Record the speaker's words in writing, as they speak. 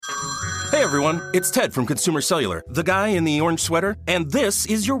Hey everyone, it's Ted from Consumer Cellular, the guy in the orange sweater, and this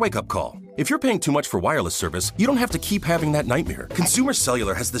is your wake-up call. If you're paying too much for wireless service, you don't have to keep having that nightmare. Consumer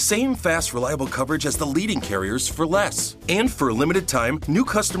Cellular has the same fast, reliable coverage as the leading carriers for less. And for a limited time, new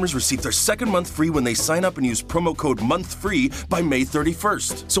customers receive their second month free when they sign up and use promo code MONTHFREE by May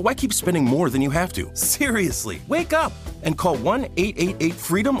 31st. So why keep spending more than you have to? Seriously, wake up and call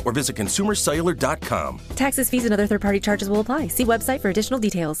 1-888-FREEDOM or visit consumercellular.com. Taxes, fees, and other third-party charges will apply. See website for additional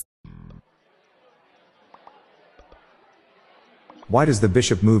details. Why does the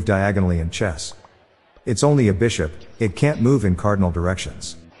bishop move diagonally in chess? It's only a bishop, it can't move in cardinal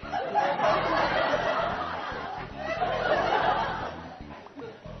directions.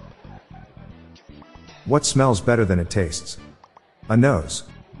 What smells better than it tastes? A nose.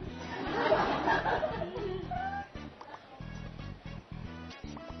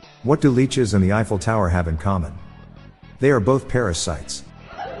 What do leeches and the Eiffel Tower have in common? They are both parasites.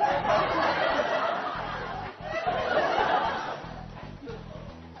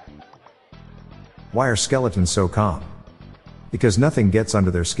 Why are skeletons so calm? Because nothing gets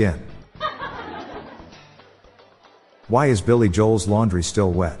under their skin. Why is Billy Joel's laundry still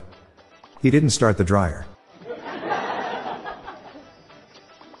wet? He didn't start the dryer.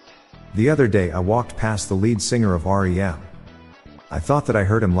 The other day I walked past the lead singer of REM. I thought that I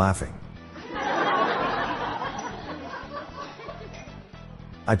heard him laughing.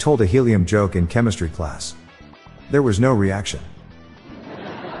 I told a helium joke in chemistry class. There was no reaction.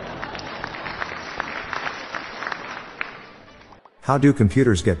 How do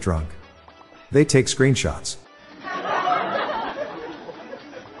computers get drunk? They take screenshots.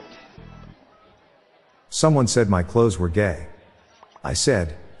 Someone said my clothes were gay. I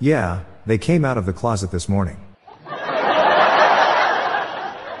said, yeah, they came out of the closet this morning.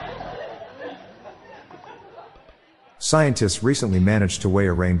 Scientists recently managed to weigh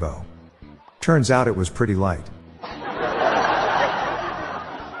a rainbow. Turns out it was pretty light.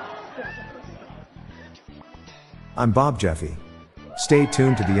 I'm Bob Jeffy. Stay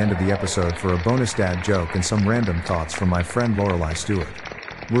tuned to the end of the episode for a bonus dad joke and some random thoughts from my friend Lorelei Stewart.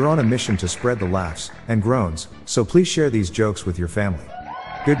 We're on a mission to spread the laughs and groans, so please share these jokes with your family.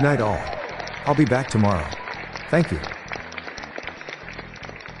 Good night all. I'll be back tomorrow. Thank you.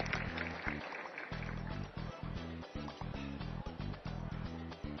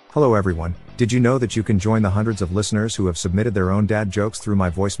 Hello everyone, did you know that you can join the hundreds of listeners who have submitted their own dad jokes through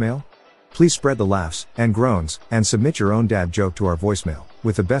my voicemail? Please spread the laughs and groans and submit your own dad joke to our voicemail,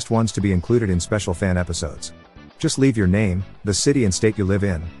 with the best ones to be included in special fan episodes. Just leave your name, the city and state you live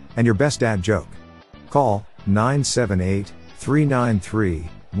in, and your best dad joke. Call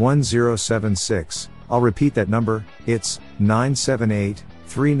 978-393-1076. I'll repeat that number, it's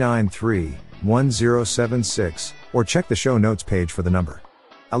 978-393-1076, or check the show notes page for the number.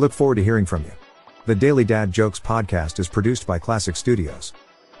 I look forward to hearing from you. The Daily Dad Jokes podcast is produced by Classic Studios.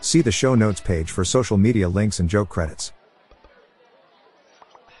 See the show notes page for social media links and joke credits.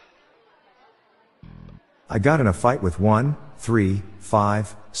 I got in a fight with 1, 3,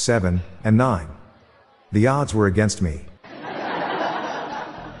 5, 7, and 9. The odds were against me.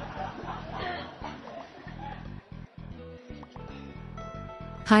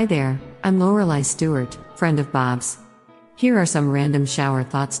 Hi there, I'm Lorelei Stewart, friend of Bob's. Here are some random shower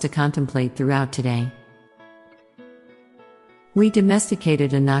thoughts to contemplate throughout today. We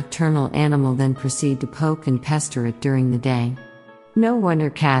domesticated a nocturnal animal, then proceed to poke and pester it during the day. No wonder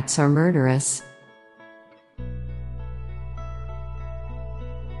cats are murderous.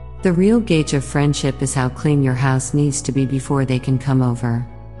 The real gauge of friendship is how clean your house needs to be before they can come over.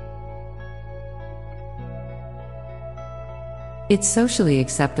 It's socially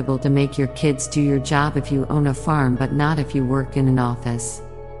acceptable to make your kids do your job if you own a farm, but not if you work in an office.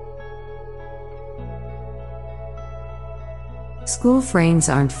 School friends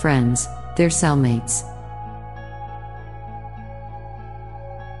aren't friends, they're cellmates.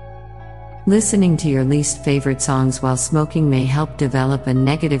 Listening to your least favorite songs while smoking may help develop a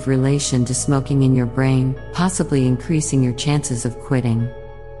negative relation to smoking in your brain, possibly increasing your chances of quitting.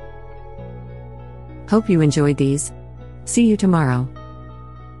 Hope you enjoyed these. See you tomorrow.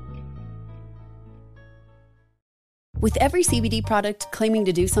 With every CBD product claiming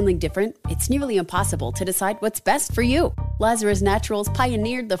to do something different, it's nearly impossible to decide what's best for you. Lazarus Naturals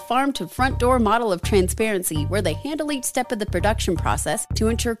pioneered the farm-to-front-door model of transparency, where they handle each step of the production process to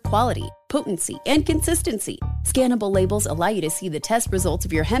ensure quality, potency, and consistency. Scannable labels allow you to see the test results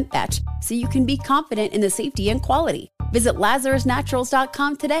of your hemp batch, so you can be confident in the safety and quality. Visit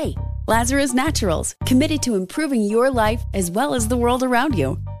LazarusNaturals.com today. Lazarus Naturals, committed to improving your life as well as the world around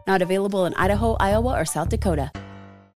you. Not available in Idaho, Iowa, or South Dakota.